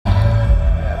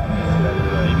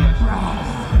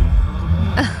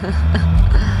Yeah,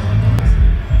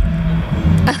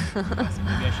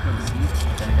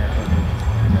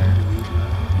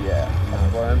 that's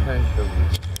why I'm trying to show you.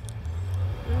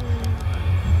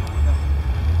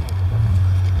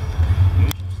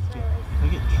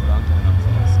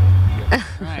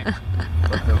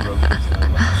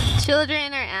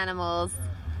 Children or animals?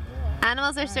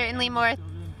 Animals are certainly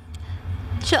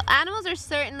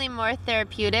more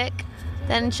therapeutic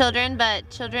than children, but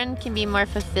children can be more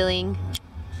fulfilling.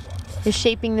 They're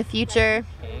shaping the future.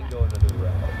 Can't go another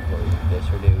route.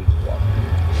 Yesterday we just walked.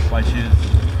 White shoes.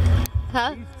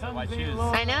 Huh? White shoes.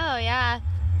 I know, yeah.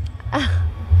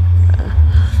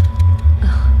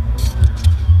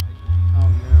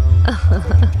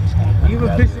 You have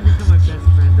a picture to become my best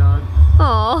friend, dog.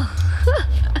 Oh.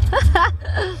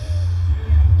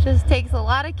 Just takes a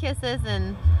lot of kisses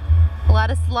and a lot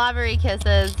of slobbery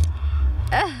kisses.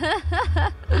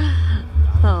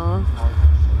 Oh.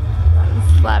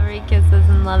 Slobbery kisses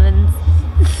and lovins.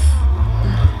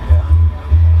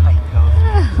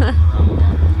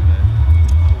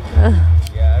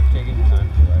 Yeah, I've taken time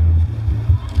to write.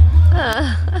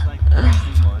 It's like 3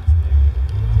 months, maybe.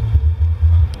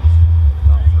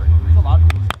 There's a lot of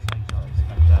people who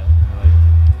expect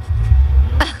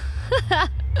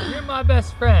that. You're my best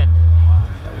friend.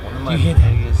 One of my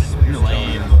biggest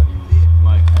lame.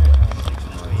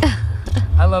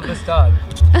 I love this dog.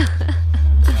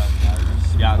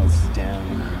 Yeah,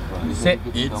 down. Sit.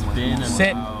 it's been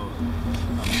Sit.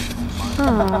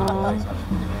 about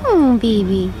Oh,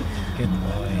 baby. Good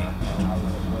boy.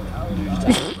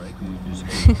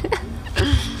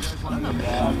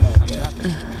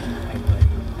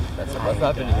 That's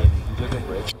happened to me. He took a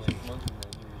break.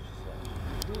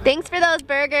 Thanks for those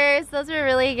burgers. Those were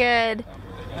really good.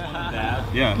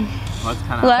 yeah. Well, that's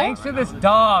kind of What? Thanks for this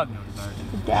dog.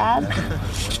 Dad?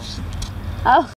 Oh.